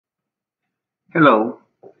Hello,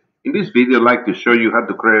 in this video I'd like to show you how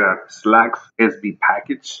to create a Slax SB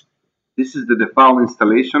package. This is the default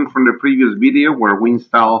installation from the previous video where we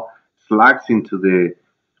install Slax into the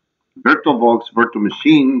VirtualBox virtual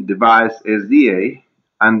machine device SDA,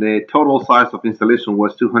 and the total size of installation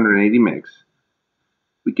was 280 megs.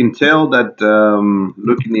 We can tell that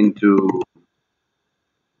looking into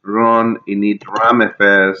run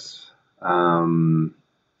initramfs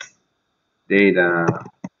data,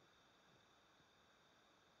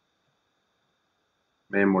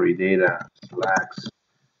 memory data, Slax.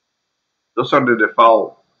 Those are the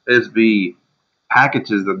default SB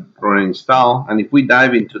packages that are installed. And if we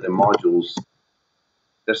dive into the modules,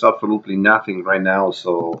 there's absolutely nothing right now.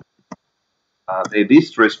 So the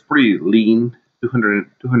distro is pretty lean,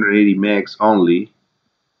 280 megs only.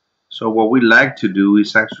 So what we like to do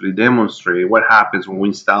is actually demonstrate what happens when we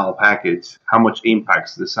install a package, how much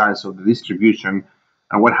impacts the size of the distribution,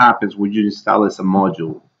 and what happens when you install as a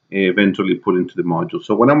module, eventually put into the module.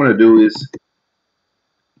 So what I'm going to do is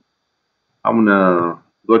I'm going to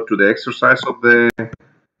go to the exercise of the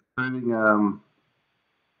creating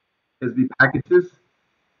SB packages.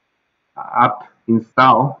 App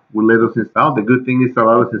install will let us install. The good thing is it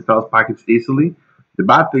allows us to install package easily. The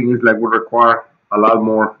bad thing is like we require a lot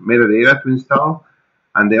more metadata to install.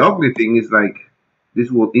 And the ugly thing is like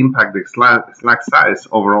this will impact the Slax size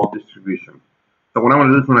overall distribution. So what I'm going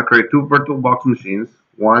to do is I'm going to create two VirtualBox machines.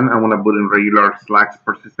 One I want to put in regular Slax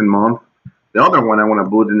persistent month. The other one I want to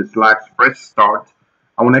put in Slax fresh start.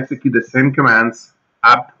 I want to execute the same commands: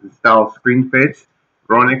 app install screenfetch,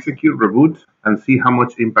 run execute, reboot, and see how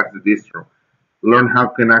much impacts the distro. Learn how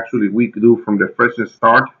can actually we do from the fresh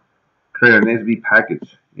start, create an SB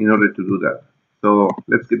package in order to do that. So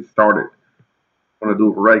let's get started. I'm gonna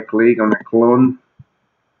do right click on a clone.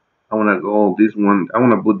 I wanna go this one. I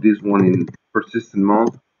wanna put this one in persistent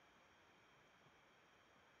mode.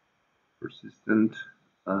 Persistent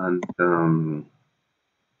and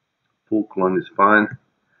full clone is fine.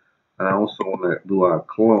 And I also wanna do a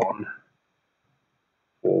clone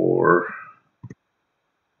for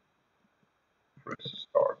fresh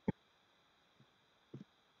start.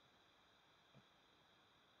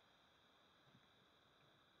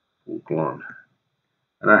 Full clone.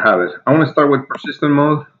 And I have it. I want to start with persistent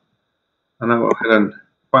mode, and I'll go ahead and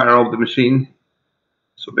fire up the machine.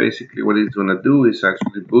 So basically what it's going to do is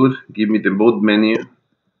actually boot, give me the boot menu.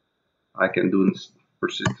 I can do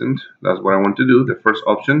persistent. That's what I want to do, the first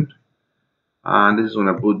option. And this is going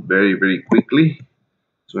to boot very, very quickly.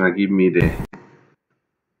 It's going to give me the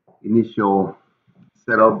initial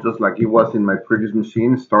setup just like it was in my previous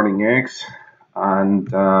machine, starting X. And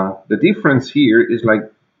the difference here is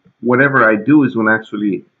like whatever I do is going to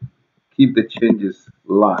actually keep the changes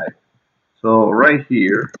live. So right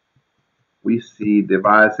here, we see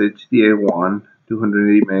device HDA1,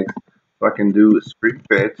 280 megs. So I can do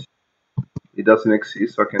screenfetch. It doesn't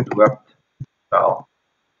exist, so I can do app install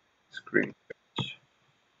screenfetch.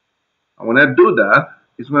 And when I do that,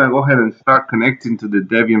 it's going to go ahead and start connecting to the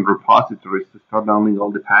Debian repositories to start downloading all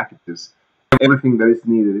the packages. Everything that is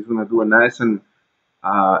needed. It's going to do a nice and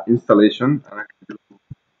installation. And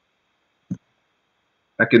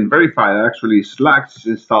I can verify that actually Slax is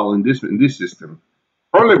installed in this system.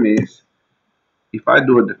 Problem is, if I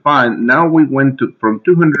do a define, now we went from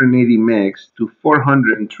 280 megs to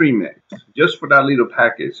 403 megs just for that little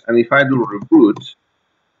package. And if I do reboot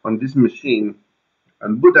on this machine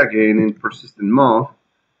and boot again in persistent mode,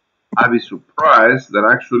 I'll be surprised that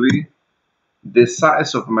actually the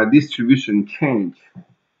size of my distribution changed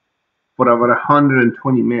for about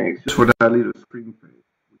 120 megs just for that little screen phase,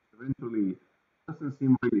 which eventually doesn't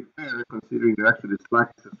seem really fair considering that actually Slax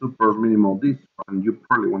is a super minimal distro and you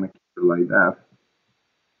probably want to keep it like that.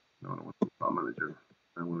 No, I don't want to do file manager.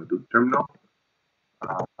 I want to do terminal.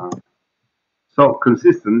 So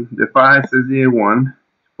consistent, the file says SDA1,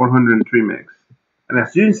 403 megs. And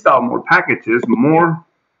as you install more packages, more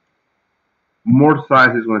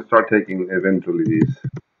size is going to start taking eventually this.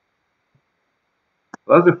 So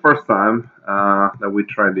that's the first time that we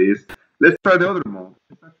try this. Let's try the other mode.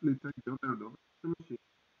 Let's actually take the other machine.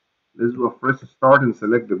 Let's do a fresh start and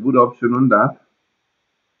select the boot option on that.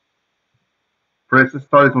 Fresh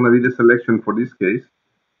start is going to be the selection for this case.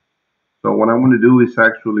 So what I want to do is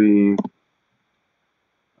actually,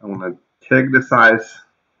 I want to check the size,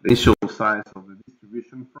 the initial size of the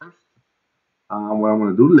distribution first. What I'm going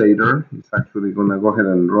to do later is actually going to go ahead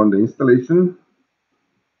and run the installation.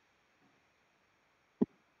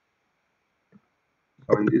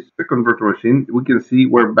 So in this second virtual machine, we can see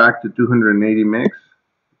we're back to 280 megs,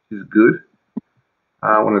 which is good.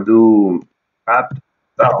 I want to do app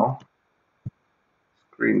install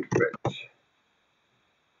screenfetch.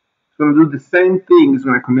 going to do the same thing. It's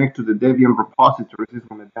going to connect to the Debian repositories. It's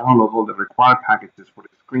going to download all the required packages for the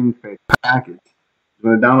screenfetch package. It's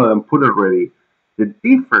going to download and put it ready. The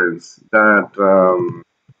difference that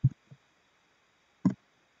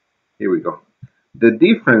here we go. The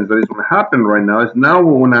difference that is going to happen right now is now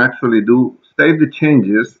we want to actually save the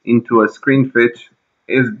changes into a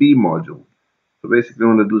screenfetch.sb module. So basically,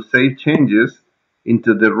 we want to do save changes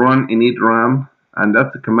into the run initram, and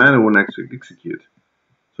that's the command we want to actually execute.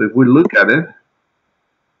 So if we look at it,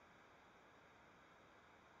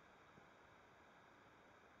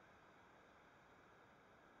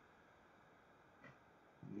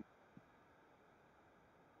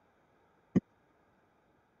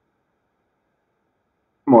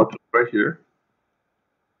 module right here,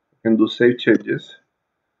 I can do save changes.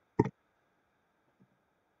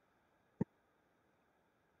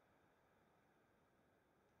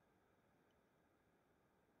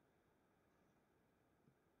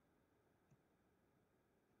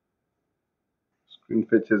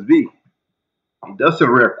 screenfetch.sb. It does it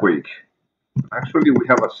real quick. Actually, we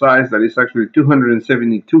have a size that is actually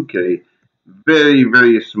 272K, very,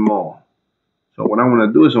 very small. So what I want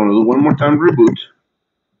to do is I want to do one more time reboot.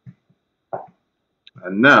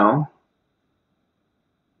 And now,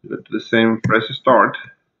 go to the same, press start.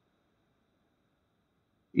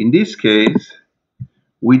 In this case,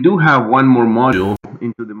 we do have one more module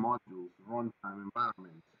into the modules runtime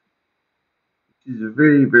environment. This is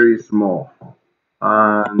very, very small.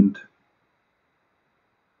 And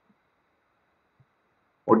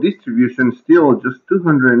for distribution, still just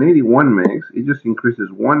 281 megs. It just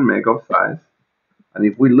increases 1 meg of size. And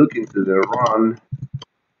if we look into the run,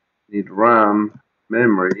 need RAM,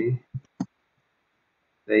 memory,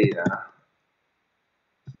 data,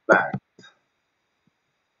 Slax.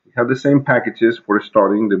 We have the same packages for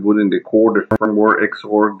starting the boot in the core, the firmware,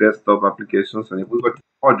 XOR, desktop applications. And if we go to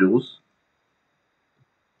modules,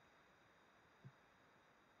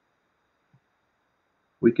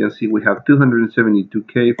 we can see we have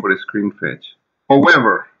 272K for the screenfetch.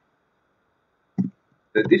 However,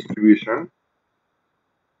 the distribution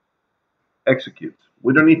executes.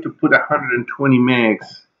 We don't need to put 120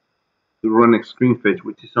 megs to run a screenfetch,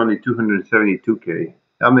 which is only 272K.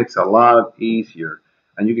 That makes it a lot easier.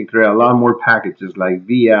 And you can create a lot more packages like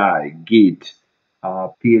VI, Git,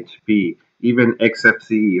 PHP, even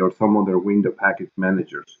XFCE or some other window package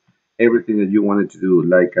managers. Everything that you wanted to do,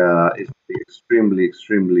 like is extremely,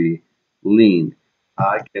 extremely lean.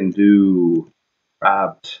 I can do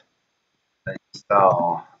apt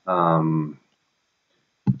install LX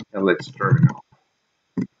terminal.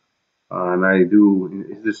 And I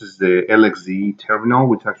do, this is the LXZ terminal,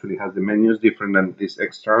 which actually has the menus different than this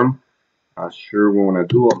Xterm. Sure, we want to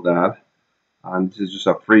do all that. And this is just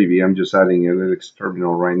a freebie. I'm just adding a LX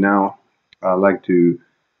terminal right now. I like to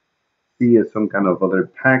see some kind of other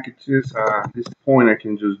packages. At this point, I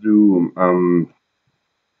can just do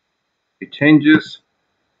the changes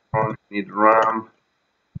on need RAM,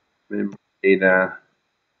 memory, data,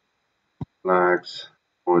 flags,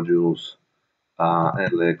 modules,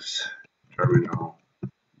 LX terminal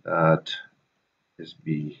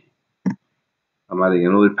 .sb. I'm adding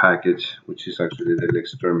another package, which is actually the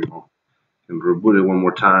LX terminal. And reboot it one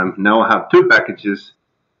more time. Now I have two packages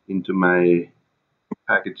into my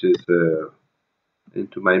packages,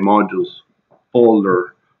 into my modules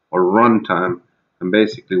folder or runtime. And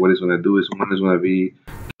basically, what it's going to do is one is going to be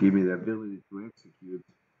give me the ability to execute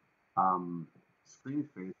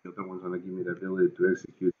screenfetch. The other one's going to give me the ability to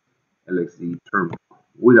execute LXD terminal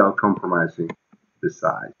without compromising the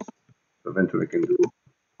size. So eventually, I can do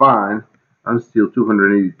fine. I'm still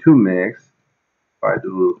 282 megs. If I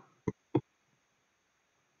do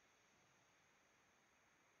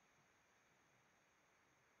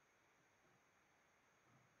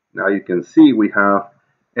now, you can see we have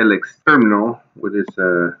LX terminal with its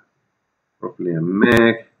roughly a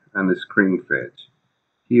meg and the screenfetch.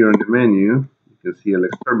 Here in the menu, you can see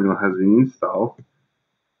LX terminal has been installed,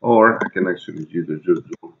 or I can actually either just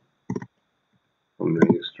do from the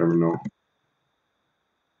LX terminal.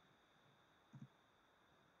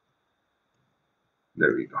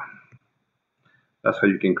 There we go. That's how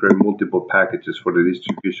you can create multiple packages for the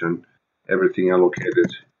distribution, everything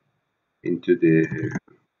allocated into the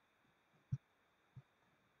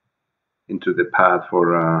path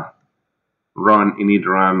for run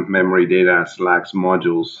initram, memory data, Slax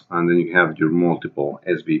modules, and then you have your multiple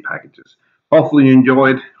SB packages. Hopefully you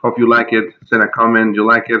enjoyed. Hope you like it. Send a comment. You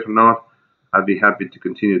like it or not? I'd be happy to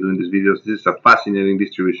continue doing these videos. This is a fascinating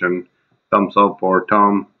distribution. Thumbs up for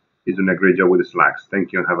Tom. He's doing a great job with the Slax.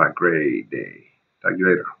 Thank you and have a great day. Talk to you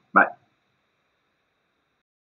later.